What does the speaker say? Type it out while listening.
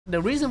The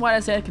reason why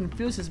I say it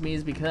confuses me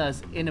is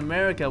because in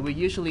America we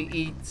usually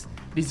eat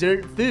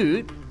dessert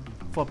food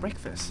for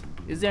breakfast.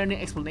 Is there any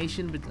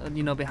explanation,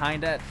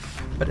 behind that?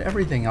 But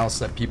everything else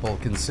that people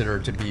consider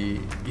to be,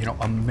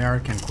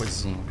 American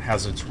cuisine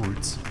has its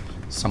roots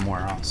somewhere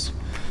else.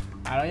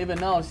 I don't even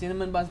know.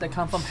 Cinnamon buns that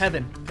come from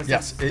heaven.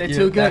 Yes, they're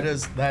too good. That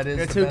is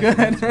they're the too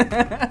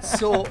good.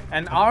 So,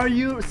 and are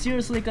you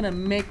seriously gonna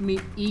make me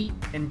eat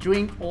and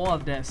drink all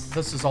of this?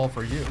 This is all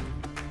for you.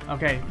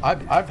 Okay.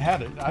 I've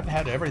had it. I've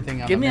had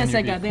everything on Give the me a menu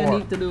second. before. I think I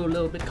need to do a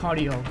little bit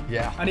cardio.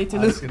 Yeah. I need to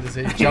I was gonna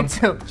say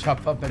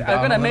jump up and down.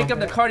 I'm gonna make up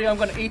the cardio I'm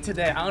gonna eat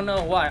today. I don't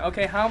know why.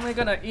 Okay, how am I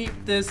gonna eat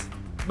this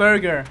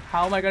burger?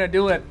 How am I gonna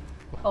do it?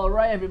 All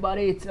right,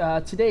 everybody.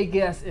 Today's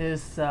guest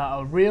is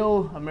a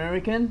real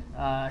American.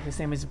 His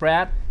name is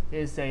Brad.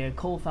 He's a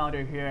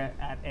co-founder here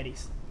at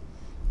Eddie's.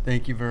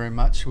 Thank you very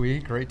much, Huy.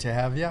 Great to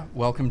have you.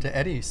 Welcome to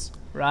Eddie's.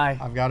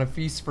 Right. I've got a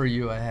feast for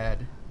you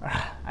ahead.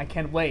 I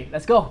can't wait.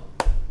 Let's go.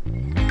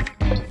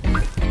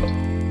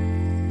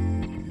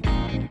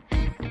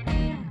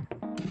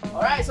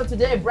 All right, so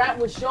today Brad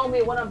will show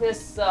me one of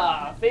his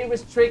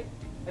favorite tricks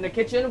in the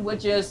kitchen,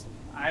 which is,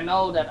 I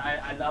know that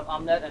I love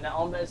omelet, and the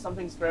omelet is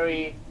something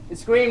it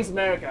screams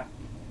America.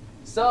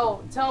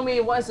 So tell me,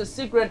 what's the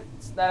secret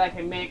that I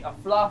can make a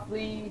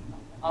fluffy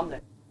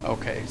omelet?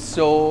 Okay,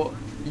 so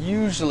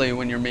usually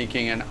when you're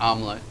making an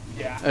omelet,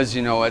 Yeah. as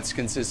you know, it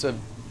consists of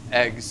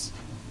eggs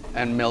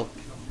and milk,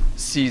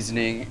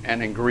 seasoning,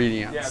 and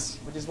ingredients. Yes,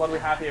 which is what we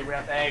have here. We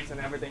have eggs and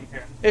everything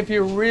here. If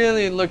you're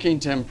really looking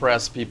to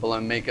impress people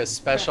and make a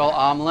special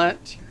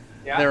omelet,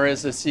 Yeah. there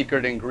is a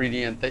secret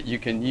ingredient that you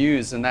can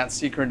use, and that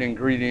secret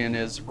ingredient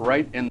is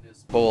right in this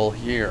bowl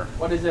here.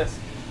 What is this?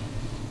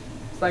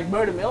 It's like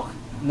buttermilk.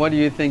 What do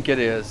you think it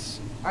is?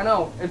 I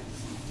know, it's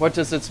What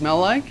does it smell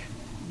like?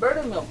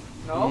 buttermilk,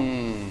 no?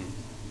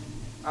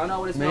 I don't know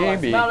what it smells like.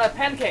 It Maybe. smells like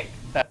pancake.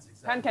 That's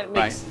exactly Pancake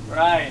mix.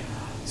 Right.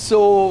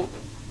 So,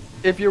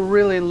 if you're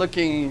really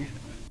looking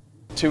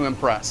to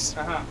impress,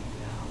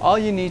 all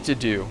you need to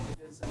do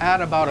is add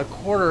about a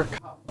quarter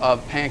cup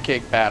of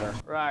pancake batter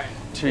Right.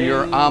 to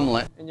your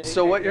omelet. in your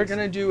So what you're eggs.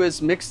 going to do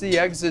is mix the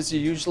eggs as you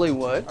usually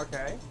would.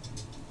 Okay.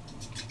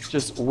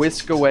 Just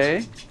whisk away.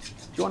 Do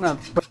you want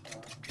to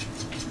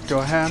go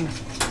ahead?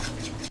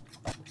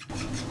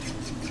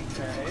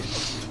 Okay.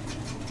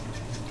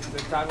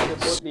 It's time to put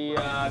the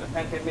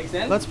pancake mix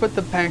in. Let's put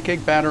the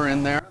pancake batter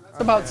in there.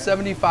 That's about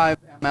 75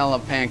 ml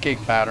of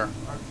pancake batter.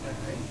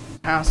 Okay.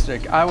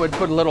 Fantastic. I would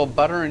put a little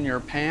butter in your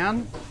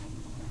pan.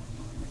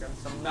 Got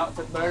some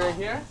melted butter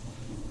here.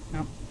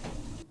 Yep.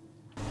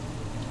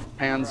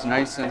 Pan's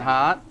nice and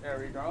hot. There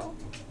we go.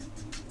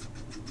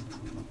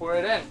 Pour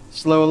it in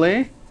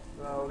Slowly.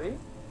 slowly.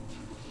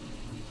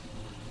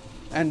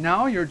 And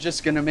now you're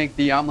just going to make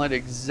the omelet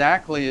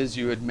exactly as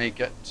you would make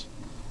it.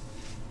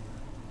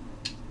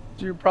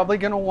 So you're probably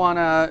going to want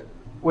to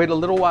wait a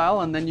little while,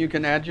 and then you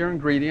can add your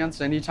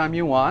ingredients anytime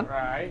you want.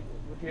 Right.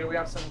 Here we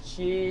have some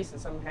cheese and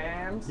some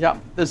hams.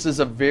 Yep, this is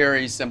a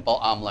very simple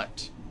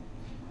omelet.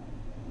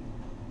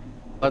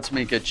 Let's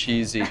make it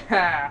cheesy.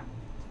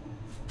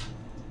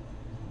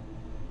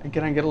 And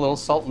can I get a little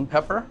salt and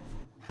pepper?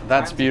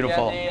 That's Time to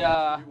beautiful. get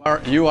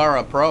the, You are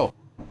a pro.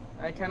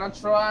 I cannot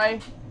try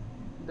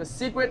the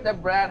secret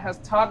that Brad has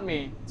taught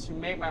me to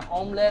make my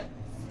omelet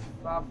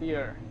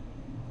fluffier.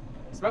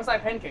 It smells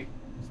like pancake.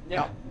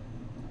 Yeah.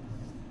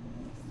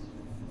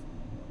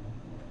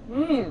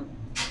 Mmm.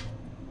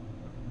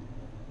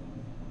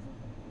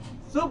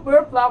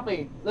 Super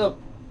fluffy. Look.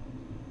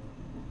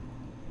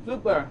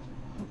 Super.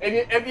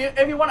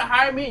 If you want to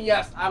hire me,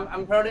 yes,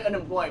 I'm currently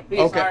unemployed.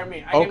 Please hire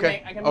me. I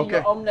can make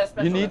your omelet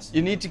specialist.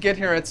 You need to get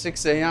here at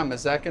 6 a.m.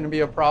 Is that going to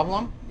be a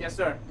problem? Yes,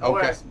 sir. No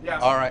worries.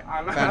 Yes. All right.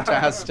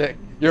 Fantastic.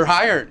 You're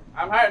hired.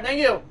 I'm hired. Thank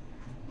you.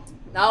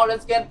 Now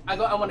let's get. I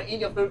want to eat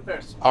your food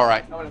first. All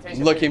right. I want to taste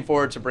your Looking food.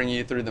 forward to bringing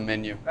you through the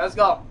menu. Let's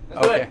go.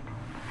 Let's do it.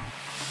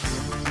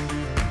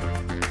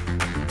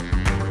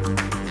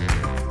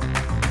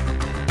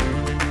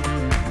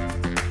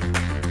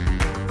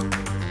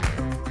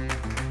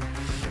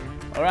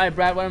 All right,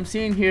 Brad, what I'm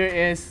seeing here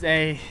is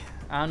I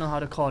don't know how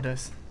to call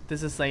this.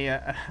 This is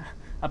a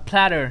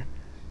platter.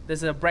 This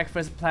is a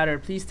breakfast platter.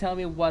 Please tell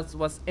me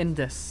what's in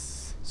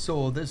this.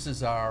 So this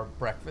is our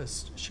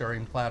breakfast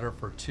sharing platter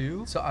for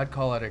two. So I'd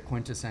call it a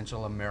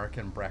quintessential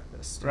American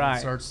breakfast.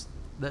 Right.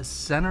 The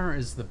center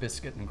is the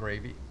biscuit and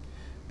gravy.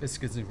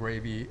 Biscuits and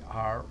gravy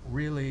are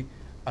really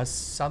a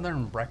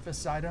southern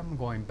breakfast item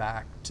going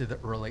back to the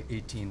early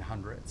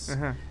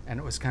 1800s. And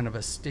it was kind of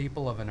a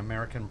staple of an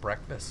American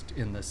breakfast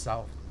in the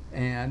South.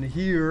 And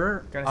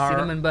here are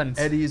cinnamon buns.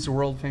 Eddie's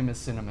world famous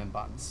cinnamon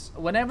buns.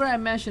 Whenever I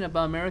mention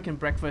about American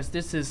breakfast,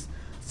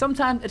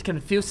 sometimes it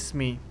confuses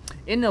me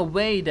in a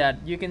way that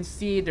you can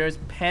see there's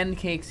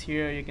pancakes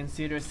here, you can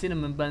see there's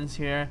cinnamon buns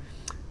here.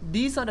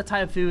 These are the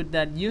type of food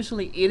that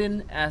usually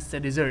eaten as a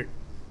dessert.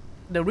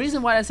 The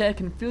reason why I say it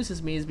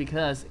confuses me is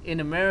because in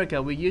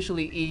America we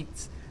usually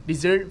eat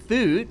dessert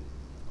food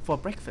for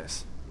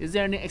breakfast. Is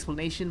there any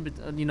explanation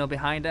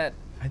behind that?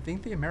 I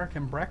think the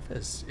American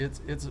breakfast,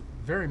 it's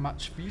very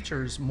much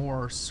features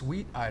more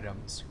sweet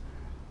items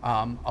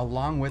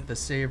along with the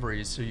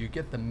savory, so you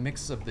get the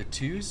mix of the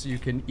two so you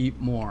can eat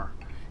more.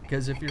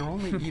 Because if you're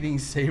only eating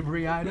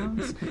savory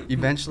items,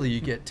 eventually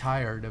you get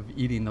tired of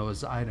eating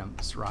those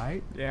items,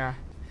 right? Yeah.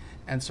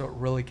 And so it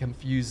really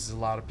confuses a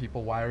lot of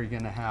people. Why are you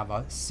going to have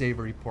a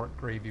savory pork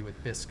gravy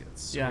with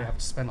biscuits? So we have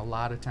to spend a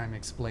lot of time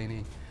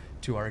explaining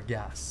to our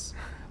guests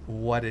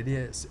what it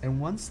is. And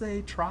once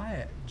they try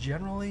it,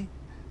 generally,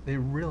 they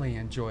really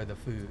enjoy the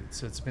food.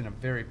 So it's been a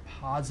very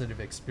positive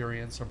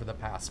experience over the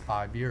past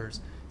 5 years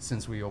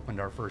since we opened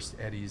our first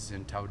Eddie's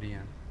in Tao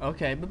Dien.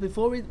 Okay, but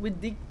before we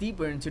dig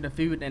deeper into the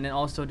food and then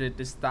also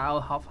the style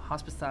of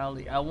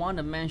hospitality, I want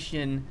to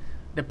mention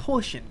the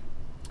portion.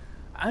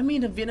 I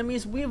mean,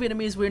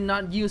 we're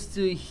not used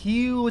to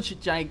huge,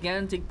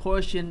 gigantic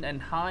portion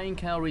and high in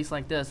calories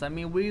like this. I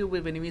mean, we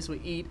Vietnamese, we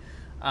eat,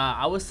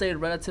 I would say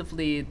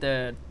relatively,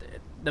 the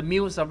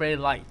meals are very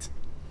light.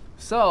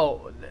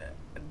 So,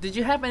 did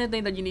you have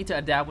anything that you need to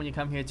adapt when you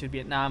come here to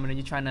Vietnam and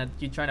you're trying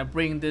to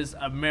bring this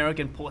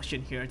American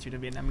portion here to the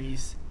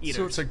Vietnamese eaters?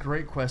 So it's a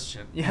great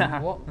question. Yeah.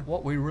 And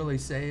what we really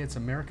say, it's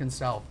American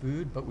style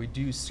food, but we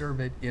do serve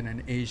it in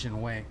an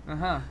Asian way.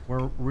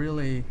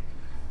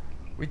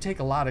 We take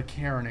a lot of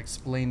care in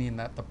explaining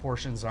that the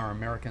portions are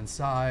American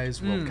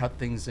size. We'll cut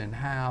things in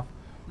half.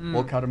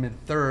 We'll cut them in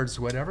thirds.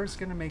 Whatever's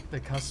going to make the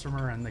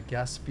customer and the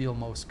guests feel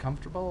most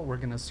comfortable, we're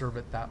going to serve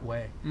it that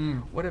way.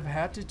 What I've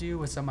had to do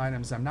with some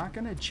items, I'm not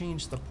going to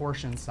change the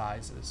portion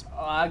sizes.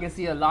 I can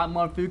see a lot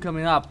more food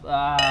coming up.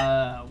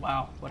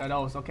 Wow, what are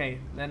those? Okay,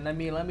 then let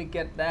me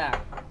get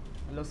that.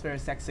 It looks very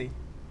sexy.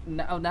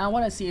 Now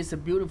what I see is a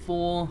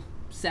beautiful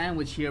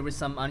sandwich here with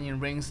some onion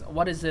rings.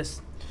 What is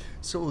this?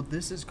 So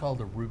this is called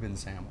a Reuben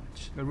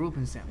sandwich. The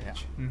Reuben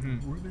sandwich. Yeah.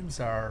 Reubens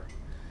are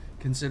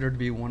considered to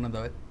be one of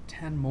the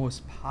 10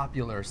 most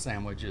popular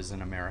sandwiches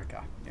in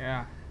America.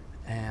 Yeah.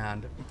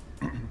 And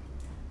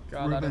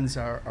Reubens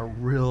are a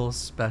real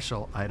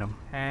special item.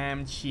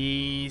 Ham,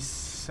 cheese,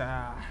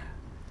 some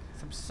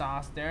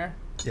sauce there.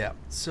 Yeah.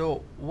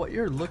 So what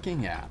you're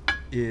looking at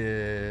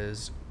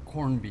is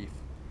corned beef.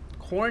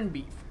 Corned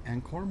beef.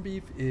 And corned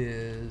beef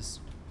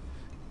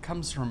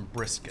comes from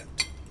brisket.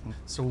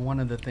 So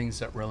one of the things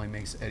that really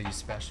makes Eddie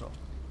special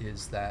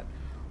is that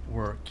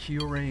we're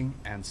curing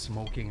and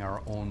smoking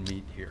our own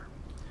meat here.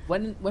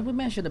 When we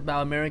mentioned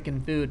about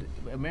American food,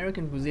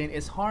 American cuisine,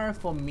 it's hard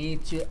for me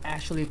to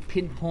actually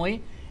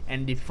pinpoint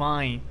and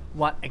define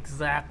what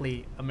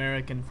exactly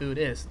American food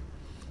is,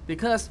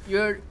 because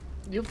you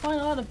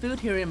find a lot of food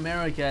here in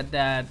America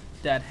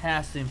that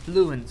has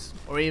influence,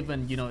 or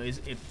even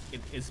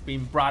it's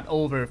being brought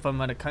over from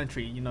another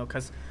country.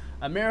 Because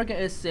America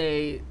is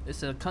a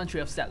country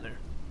of settlers.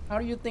 How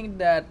do you think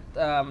that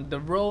the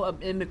role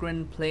of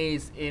immigrant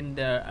plays in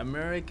the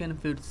American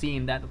food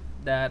scene,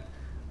 that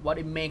what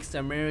it makes the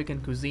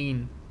American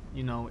cuisine,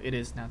 it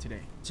is now today?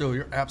 So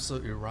you're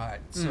absolutely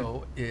right.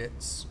 So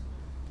it's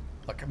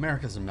like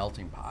America's a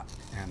melting pot,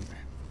 and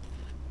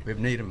we have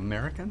Native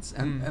Americans,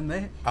 and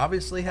they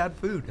obviously had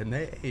food, and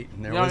they ate,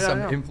 and there was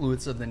some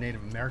influence of the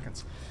Native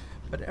Americans.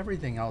 But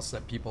everything else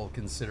that people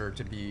consider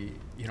to be,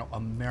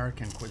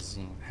 American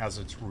cuisine has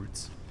its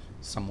roots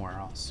somewhere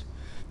else.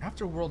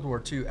 After World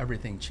War II,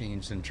 everything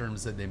changed in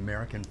terms of the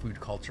American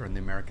food culture and the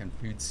American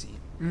food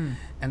scene.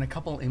 And a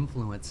couple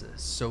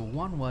influences. So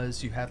one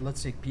was, you had,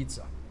 let's take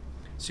pizza.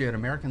 So you had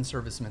American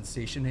servicemen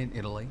stationed in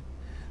Italy.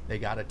 They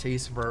got a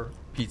taste for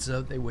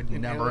pizza. They would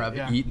never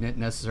have eaten it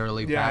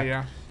necessarily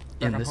back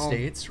in the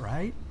States,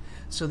 right?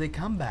 So they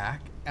come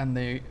back and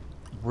they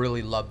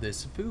really love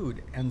this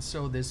food. And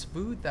so this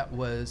food that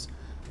was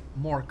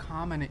more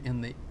common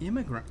in the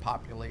immigrant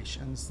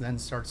populations then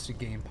starts to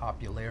gain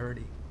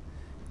popularity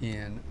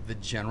in the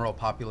general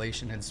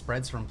population and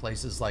spreads from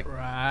places like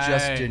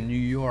just in New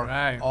York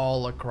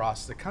all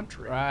across the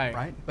country,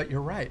 right? But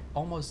you're right,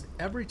 almost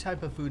every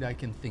type of food I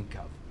can think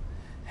of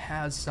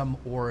has some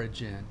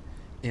origin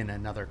in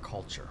another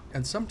culture.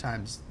 And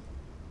sometimes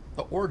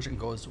the origin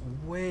goes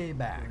way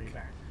back,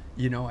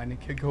 and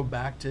it could go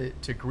back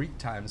to Greek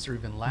times or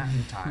even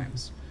Latin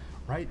times,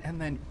 right? And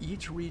then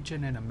each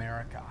region in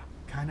America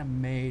kind of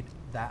made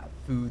that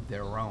food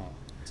their own.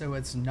 So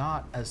it's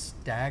not a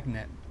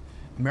stagnant.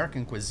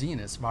 American cuisine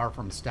is far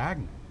from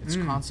stagnant. It's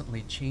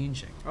constantly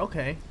changing.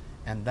 Okay.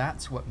 And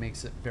that's what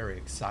makes it very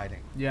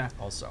exciting. Yeah.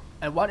 Also.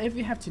 And what if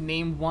you have to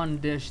name one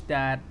dish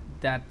that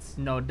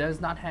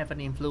does not have an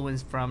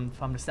influence from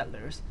the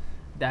settlers,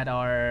 that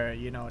are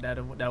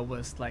that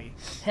was like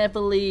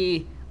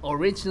heavily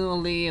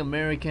originally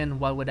American?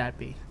 What would that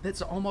be?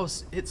 It's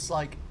almost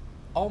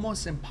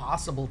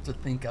impossible to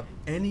think of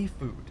any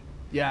food.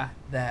 Yeah.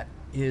 That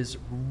is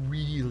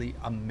really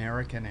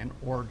American in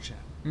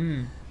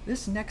origin.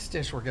 This next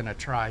dish we're gonna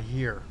try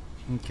here,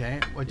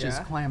 okay, which is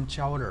clam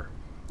chowder.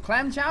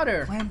 Clam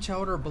chowder? Clam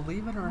chowder,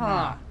 believe it or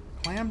not,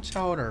 clam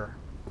chowder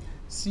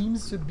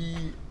seems to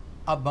be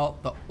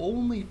about the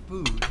only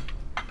food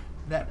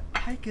that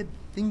I could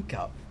think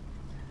of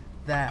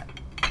that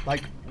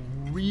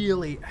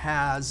really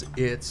has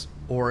its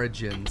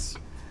origins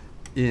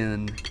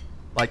in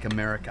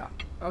America.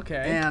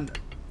 Okay. And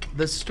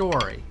the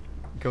story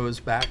goes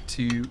back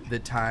to the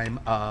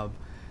time of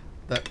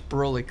the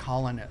early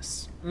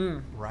colonists,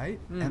 right?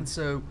 And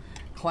so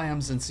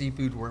clams and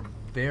seafood were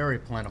very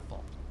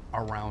plentiful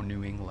around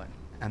New England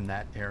and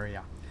that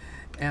area.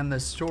 And the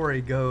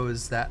story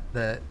goes that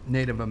the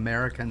Native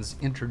Americans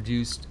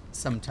introduced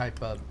some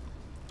type of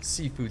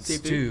seafood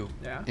stew,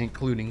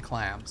 including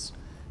clams,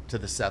 to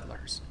the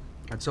settlers.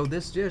 And so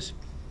this dish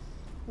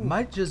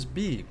might just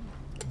be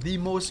the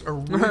most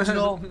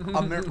original,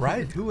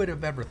 right? Who would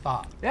have ever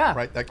thought? Yeah.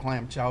 Right, that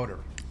clam chowder.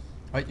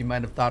 Right, you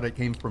might have thought it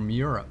came from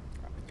Europe.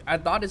 I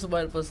thought this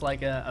was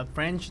like a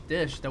French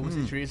dish that was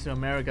introduced to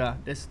America.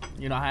 This,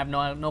 I have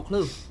no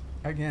clue.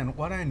 Again,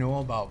 what I know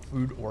about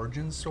food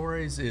origin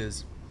stories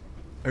is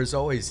there's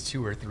always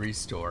 2 or 3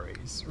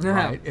 stories,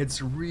 right?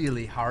 It's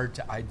really hard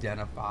to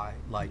identify,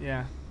 like,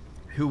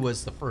 who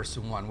was the first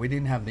one. We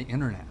didn't have the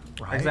internet,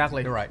 right?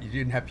 Exactly. You're right. You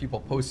didn't have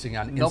people posting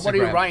on Nobody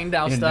Instagram writing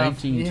down in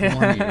stuff.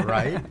 1920,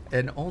 right?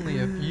 And only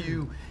a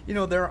few,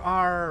 there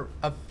are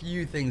a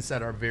few things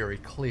that are very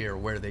clear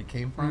where they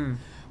came from,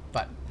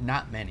 but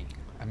not many.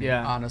 I mean,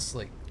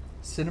 honestly.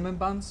 Cinnamon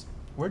buns,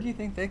 where do you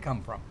think they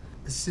come from?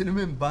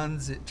 Cinnamon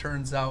buns, it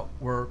turns out,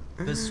 were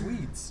the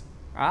Swedes.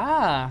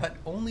 But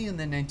only in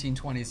the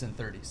 1920s and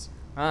 30s.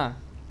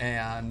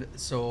 And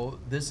so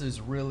this is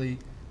really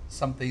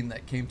something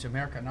that came to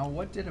America. Now,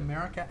 what did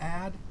America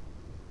add?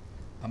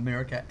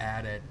 America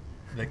added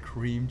the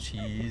cream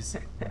cheese,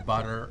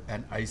 butter,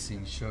 and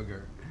icing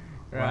sugar.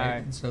 Right?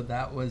 And so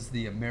that was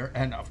the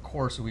and of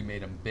course we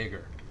made them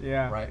bigger.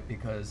 Right?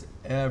 Because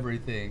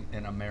everything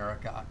in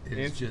America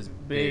is just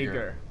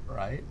bigger.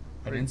 Right?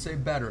 I didn't say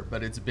better,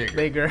 but it's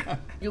bigger.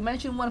 You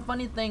mentioned one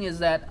funny thing is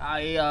that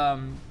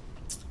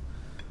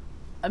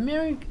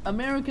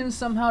Americans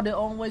somehow they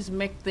always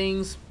make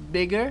things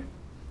bigger,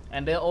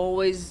 and they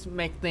always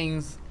make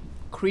things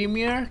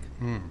creamier,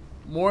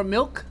 more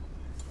milk.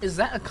 Is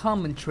that a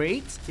common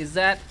trait? Is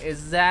that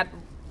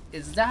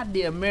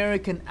the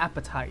American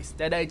appetite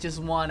that they just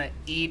want to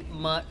eat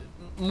more?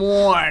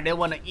 They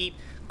want to eat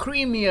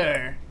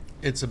creamier.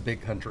 It's a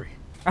big country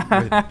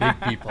with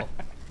big people.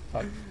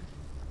 But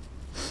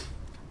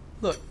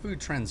look, food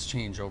trends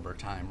change over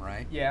time,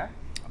 right? Yeah.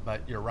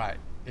 But you're right.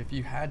 If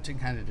you had to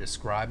kind of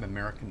describe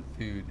American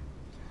food,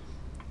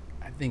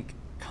 I think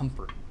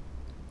comfort.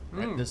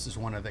 Right? This is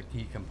one of the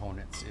key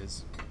components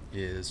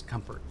is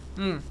comfort.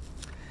 And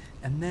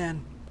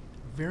then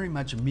very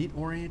much meat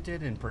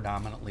oriented and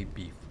predominantly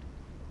beef.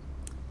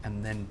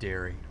 And then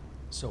dairy,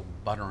 so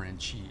butter and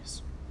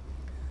cheese.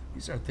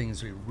 These are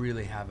things we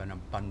really have an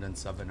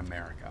abundance of in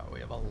America.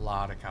 We have a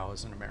lot of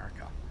cows in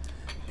America.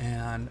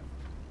 And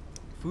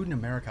food in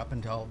America up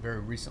until very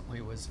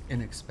recently was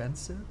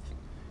inexpensive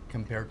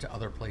compared to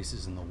other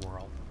places in the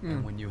world.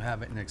 And when you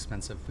have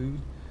inexpensive food,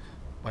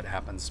 what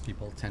happens?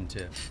 People tend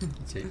to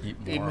eat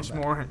more. Eat much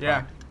more, yeah.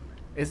 Right.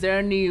 Is there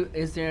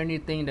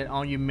anything that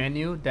on your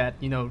menu that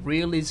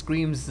really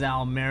screams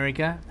out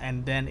America,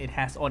 and then it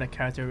has all the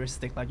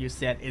characteristics like you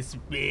said? It's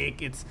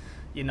big, it's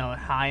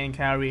high in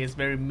calorie, it's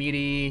very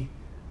meaty.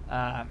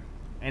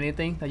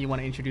 Anything that you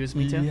want to introduce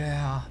me to?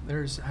 Yeah,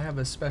 I have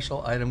a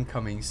special item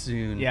coming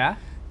soon. Yeah.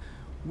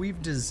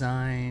 We've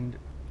designed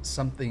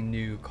something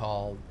new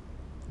called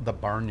the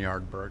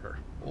Barnyard Burger.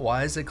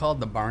 Why is it called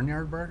the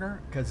Barnyard Burger?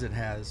 Because it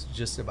has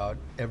just about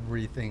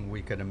everything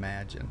we could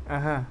imagine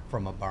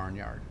from a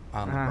barnyard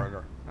on the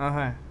burger.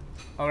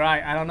 All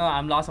right, I don't know.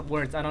 I'm lost of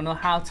words. I don't know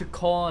how to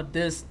call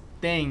this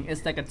thing.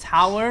 It's like a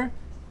tower.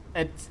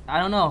 I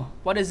don't know.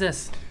 What is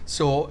this?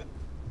 So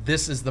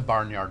this is the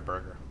Barnyard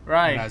Burger.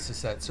 Right. And as I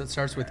said, so it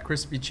starts with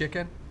crispy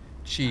chicken,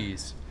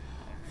 cheese,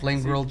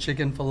 flame grilled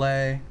chicken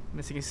fillet.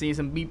 I can see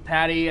some beef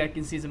patty. I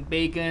can see some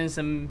bacon,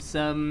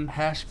 some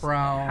hash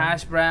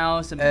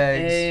brown, some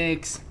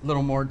eggs, a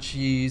little more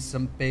cheese,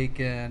 some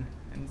bacon,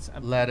 and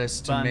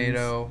lettuce, buns.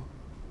 Tomato.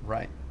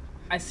 Right.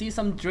 I see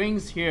some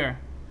drinks here.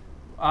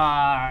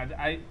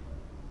 I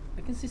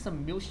can see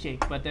some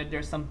milkshake, but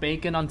there's some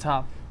bacon on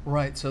top.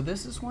 Right. So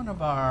this is one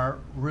of our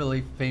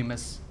really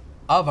famous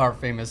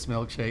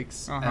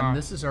milkshakes, and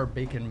this is our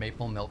bacon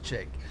maple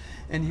milkshake.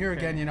 And here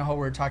again, how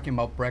we're talking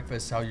about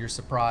breakfast, how you're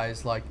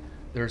surprised, like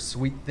there's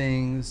sweet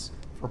things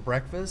for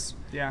breakfast.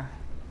 Yeah.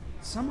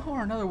 Somehow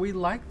or another, we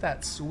like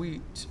that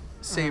sweet,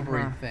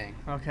 savory thing.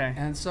 Okay.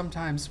 And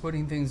sometimes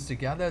putting things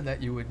together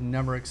that you would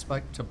never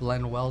expect to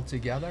blend well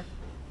together,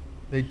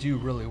 they do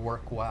really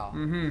work well.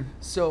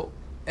 So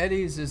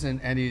Eddie's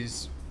isn't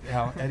Eddie's.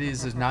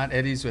 Eddie's is not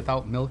Eddie's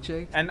without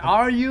milkshake. And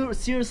are you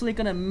seriously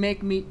gonna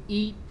make me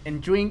eat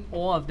and drink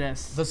all of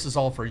this? This is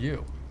all for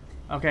you.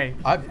 Okay.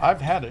 I've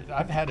had it.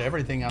 I've had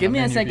everything on Give the me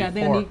menu a second. before.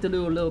 I think I need to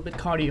do a little bit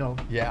cardio.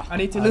 Yeah. I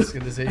need to was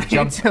gonna say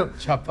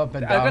jump up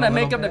and down. I'm gonna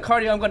make up the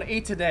cardio I'm gonna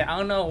eat today. I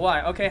don't know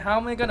why. Okay, how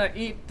am I gonna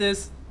eat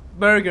this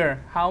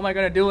burger? How am I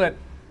gonna do it?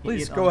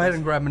 Please go ahead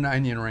and grab an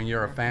onion ring.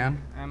 You're a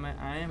fan? I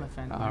am a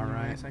fan. All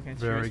right. Okay,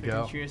 there we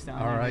go. Cheers to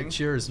all right.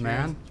 Cheers,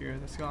 man.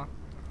 Cheers. Let's go.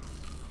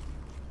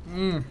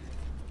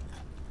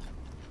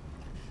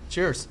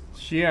 Cheers.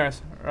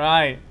 Cheers.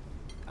 Right.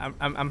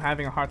 I'm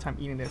having a hard time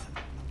eating this.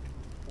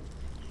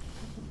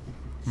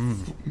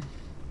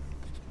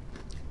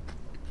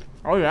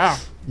 Oh yeah.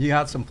 You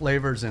got some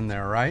flavors in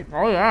there, right?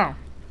 Oh yeah.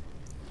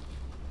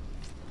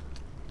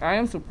 I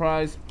am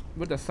surprised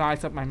with the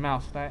size of my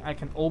mouth that I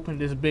can open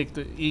this big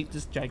to eat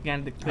this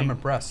gigantic thing. I'm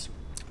impressed.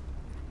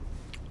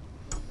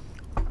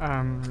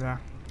 Yeah.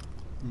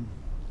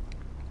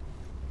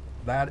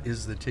 That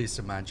is the taste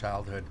of my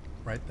childhood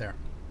right there.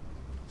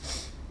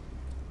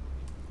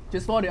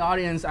 Just for the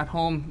audience at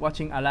home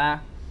watching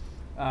Allah,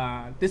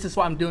 this is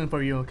what I'm doing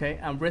for you, okay?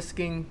 I'm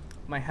risking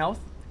my health.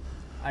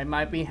 I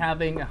might be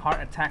having a heart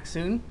attack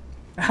soon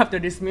after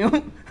this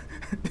meal.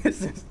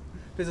 This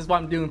is what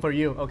I'm doing for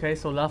you, okay?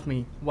 So love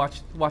me.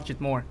 Watch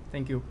it more.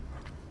 Thank you.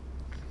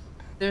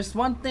 There's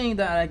one thing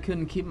that I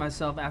couldn't keep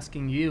myself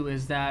asking you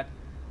is that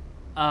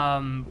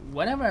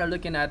whenever I'm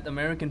looking at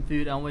American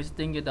food, I always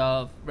think it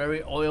of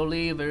very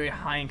oily, very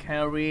high in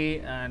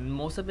calorie, and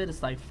most of it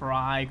is like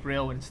fried,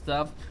 grilled, and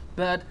stuff.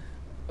 But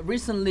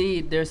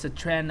recently, there's a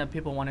trend that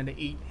people wanted to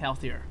eat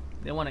healthier.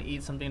 They want to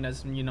eat something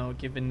that's,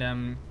 giving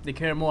them, they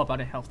care more about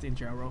the health in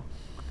general.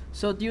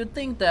 So do you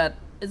think that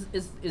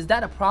is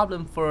that a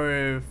problem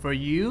for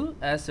you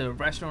as a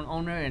restaurant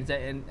owner, and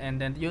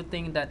then do you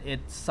think that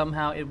it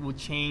will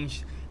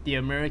change the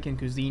American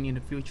cuisine in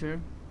the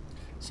future?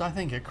 So I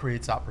think it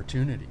creates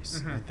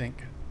opportunities. I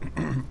think,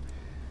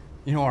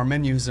 our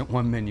menu isn't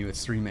one menu,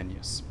 it's 3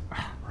 menus,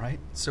 right?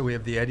 So we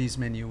have the Eddie's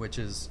menu, which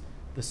is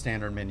the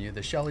standard menu,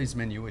 the Shelley's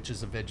menu, which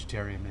is a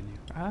vegetarian menu.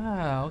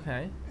 Ah,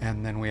 okay.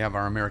 And then we have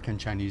our American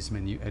Chinese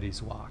menu,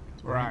 Eddie's Wok.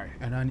 Right.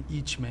 And on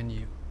each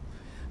menu,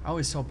 I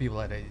always tell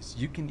people at Eddie's,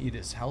 you can eat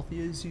as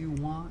healthy as you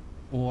want,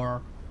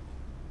 or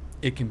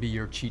it can be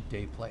your cheat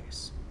day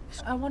place.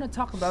 I want to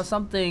talk about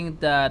something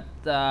that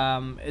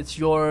it's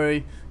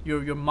your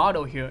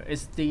motto here.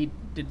 It's the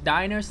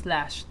diner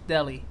 /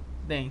 deli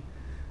thing.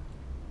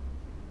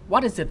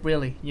 What is it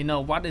really?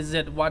 What is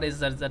it? What is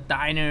the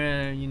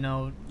diner?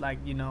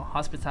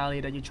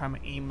 Hospitality that you're trying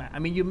to aim at. I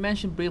mean, you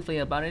mentioned briefly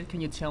about it.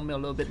 Can you tell me a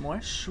little bit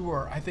more?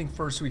 Sure. I think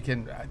first we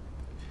can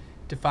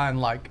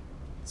define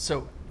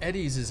so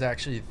Eddie's is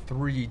actually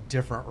 3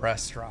 different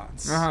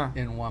restaurants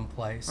in one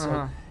place.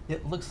 So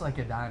it looks like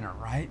a diner,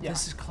 right? Yeah.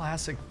 This is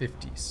classic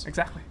 50s.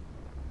 Exactly.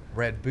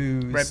 Red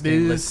booze,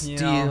 stainless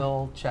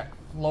steel, check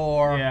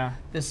floor. Yeah.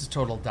 This is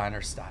total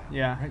diner style.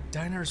 Yeah. Right?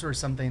 Diners were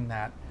something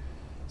that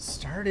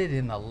started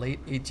in the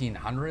late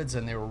 1800s,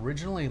 and they were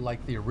originally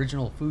like the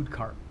original food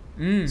cart.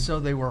 So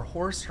they were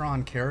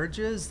horse-drawn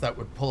carriages that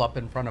would pull up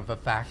in front of a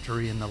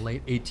factory in the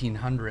late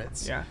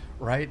 1800s. Yeah.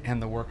 Right?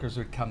 And the workers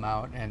would come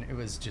out, and it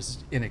was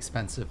just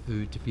inexpensive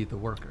food to feed the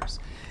workers.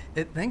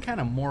 It then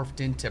kind of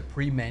morphed into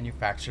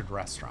pre-manufactured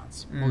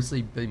restaurants,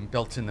 mostly being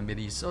built in the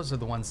Mideast. Those are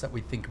the ones that we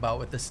think about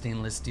with the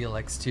stainless steel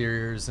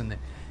exteriors and the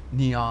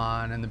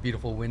neon and the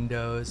beautiful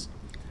windows.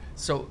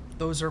 So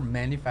those are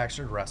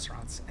manufactured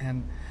restaurants.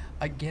 And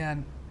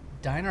again,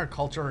 diner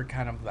culture,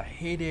 kind of the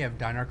heyday of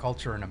diner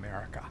culture in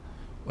America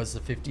was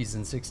the 50s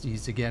and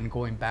 60s, again,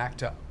 going back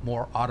to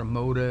more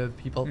automotive,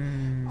 people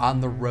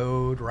on the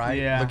road, right?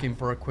 Yeah. Looking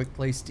for a quick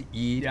place to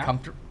eat, Yeah.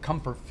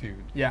 comfort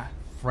food, Yeah.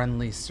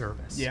 friendly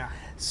service. Yeah.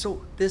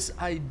 So this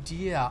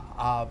idea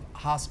of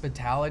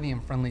hospitality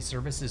and friendly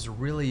service is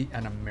really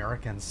an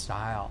American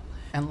style.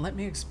 And let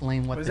me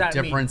explain what the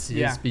difference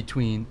is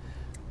between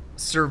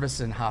service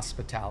and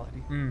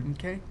hospitality.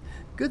 Okay?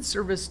 Good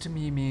service to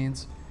me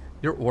means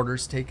your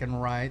order's taken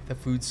right, the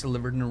food's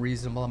delivered in a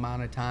reasonable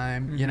amount of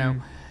time,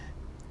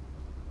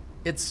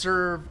 it's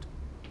served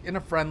in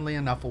a friendly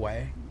enough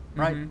way,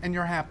 right? And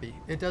you're happy.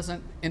 It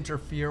doesn't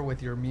interfere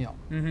with your meal.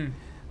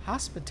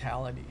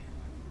 Hospitality,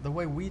 the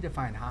way we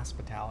define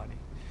hospitality,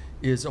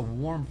 is a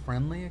warm,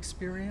 friendly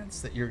experience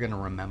that you're going to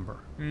remember.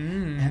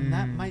 And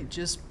that might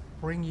just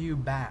bring you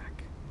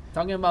back.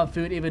 Talking about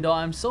food, even though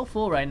I'm so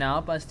full right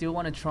now, but I still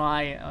want to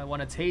try, I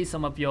want to taste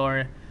some of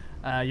your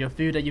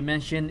food that you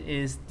mentioned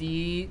is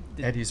the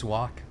Eddie's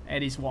Wok.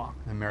 Eddie's Wok.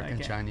 American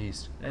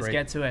Chinese. Let's Great.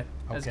 get to it.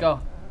 Let's Okay. go.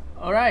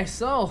 All right,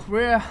 so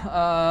we're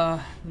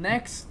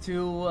next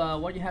to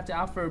what you have to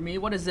offer me.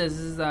 What is this?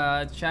 This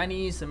is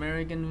Chinese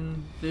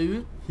American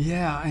food.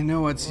 Yeah, I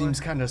know it seems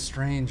kind of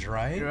strange,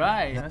 right?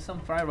 Right. There's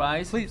some fried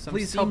rice. Please some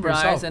help steamed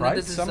yourself, rice, and right? then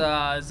this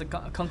is a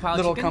kung pao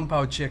Little chicken. kung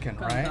pao chicken,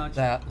 Kung right? pao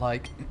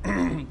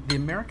chicken. That the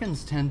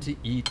Americans tend to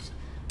eat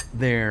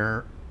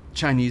their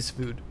Chinese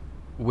food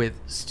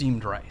with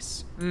steamed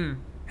rice. And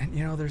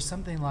there's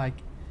something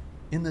like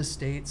in the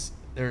States,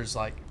 there's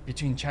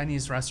between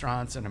Chinese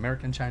restaurants and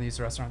American Chinese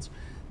restaurants,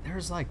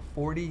 there's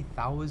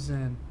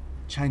 40,000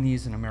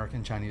 Chinese and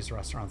American Chinese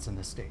restaurants in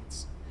the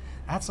States.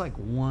 That's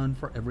 1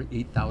 for every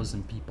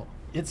 8,000 people.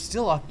 It's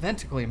still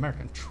authentically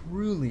American,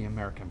 truly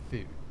American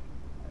food.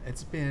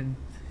 It's been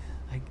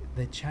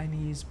the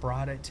Chinese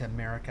brought it to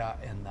America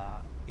in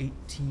the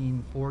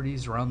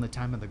 1840s, around the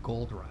time of the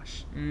gold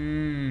rush.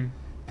 And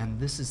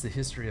this is the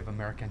history of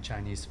American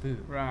Chinese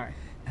food. Right.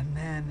 And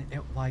then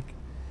it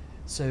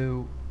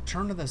so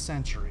turn of the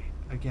century,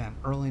 again,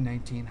 early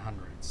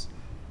 1900s,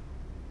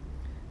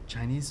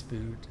 Chinese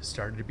food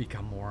started to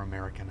become more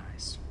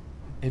Americanized.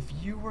 If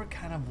you were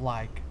kind of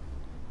like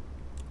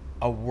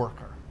a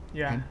worker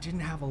and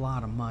didn't have a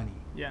lot of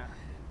money,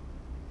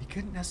 you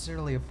couldn't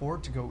necessarily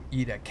afford to go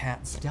eat at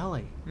Cat's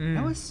Deli.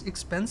 That was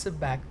expensive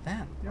back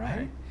then,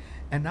 right?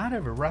 And not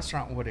every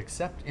restaurant would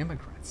accept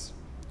immigrants.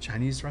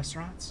 Chinese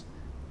restaurants,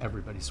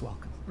 everybody's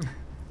welcome.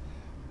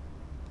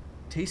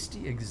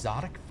 Tasty,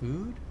 exotic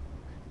food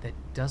that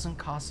doesn't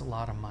cost a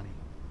lot of money,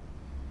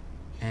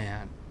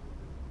 and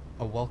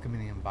a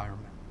welcoming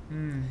environment.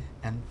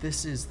 And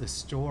this is the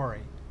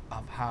story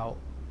of how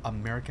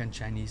American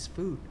Chinese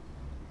food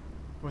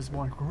Was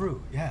born.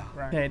 grew. Yeah.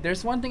 Right. Okay,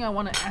 there's one thing I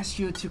want to ask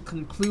you to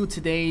conclude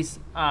today's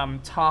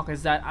talk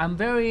is that I'm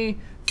very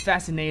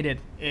fascinated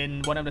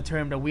in one of the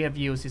terms that we have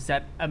used is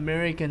that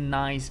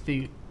Americanized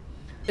food.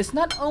 It's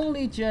not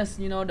only just,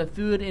 you know, the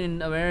food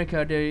in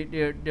America,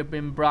 they've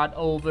been brought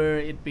over,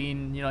 it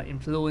been, you know,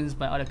 influenced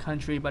by other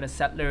country, by the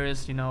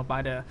settlers, you know,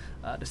 by the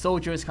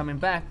soldiers coming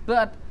back,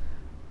 but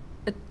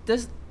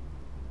this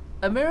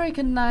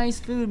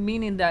Americanized food,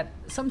 meaning that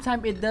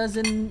sometimes it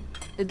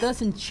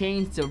doesn't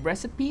change the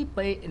recipe,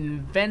 but it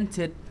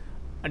invented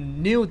a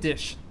new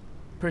dish,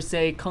 per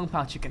se, Kung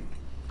Pao chicken.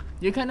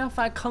 You cannot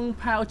find Kung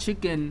Pao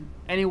chicken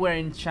anywhere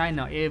in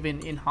China,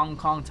 even in Hong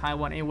Kong,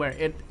 Taiwan,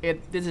 anywhere.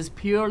 This is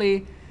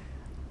purely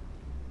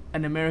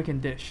an American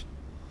dish.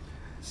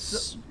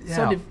 So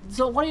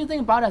what do you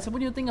think about that? So what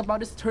do you think about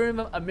this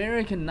term of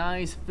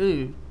Americanized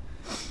food?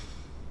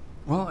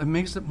 Well, it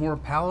makes it more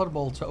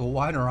palatable to a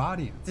wider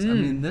audience. I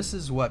mean, this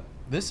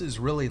is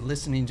really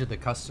listening to the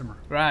customer.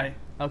 Right.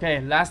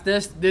 Okay, last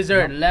dish,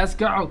 dessert. Let's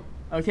go.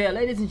 Okay,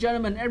 ladies and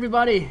gentlemen,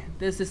 everybody,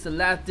 this is the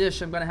last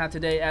dish I'm gonna have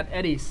today at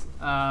Eddie's.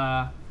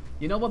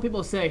 You know what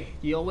people say?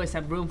 You always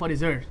have room for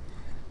dessert.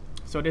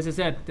 So this is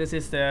it. This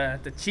is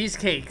the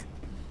cheesecake.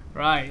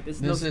 Right.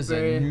 This is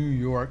a New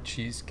York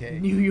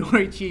cheesecake. New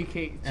York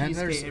cheesecake. And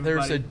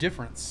there's a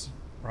difference,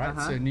 right?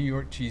 So New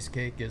York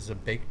cheesecake is a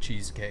baked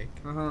cheesecake.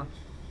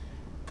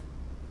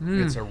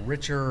 It's a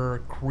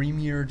richer,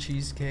 creamier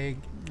cheesecake.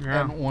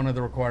 And one of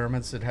the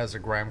requirements, it has a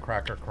graham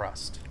cracker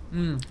crust.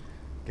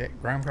 Okay,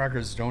 graham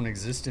crackers don't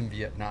exist in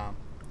Vietnam,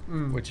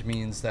 which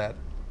means that,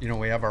 you know,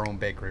 we have our own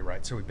bakery,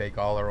 right? So we bake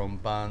all our own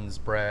buns,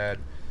 bread,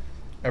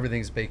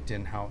 everything's baked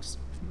in-house.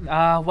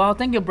 Well,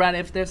 thank you, Brad.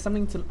 If there's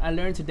something I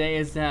learned today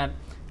is that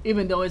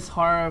even though it's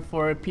hard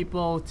for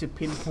people to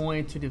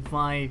pinpoint, to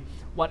define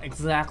what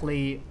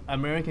exactly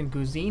American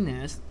cuisine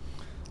is,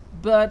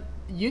 but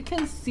you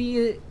can see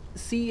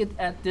it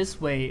at this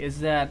way,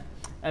 is that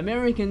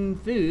American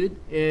food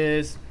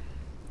it's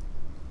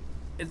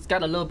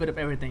got a little bit of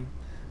everything.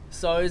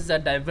 So it's a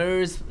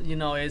diverse, you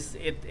know,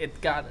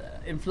 it got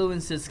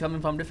influences coming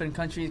from different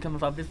countries, coming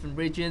from different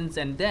regions,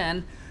 and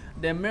then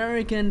they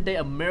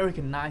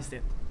Americanized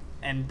it,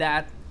 and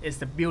that is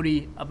the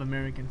beauty of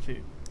American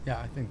food. Yeah,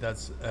 I think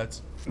that's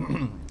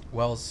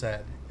well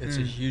said. It's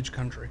a huge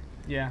country.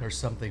 Yeah, there's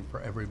something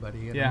for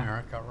everybody in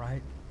America,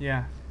 right?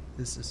 Yeah,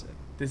 this is it.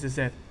 This is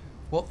it.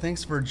 Well,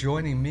 thanks for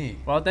joining me.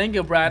 Well, thank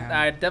you, Brad.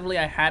 I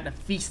had a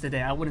feast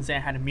today. I wouldn't say I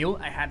had a meal.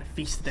 I had a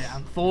feast today.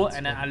 I'm full,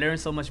 and I learned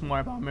so much more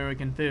about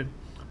American food.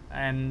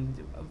 And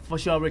for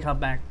sure, we'll come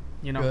back,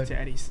 you know, to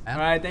Eddie's. All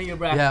right, thank you,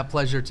 Brad. Yeah,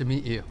 pleasure to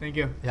meet you. Thank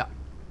you. Yeah.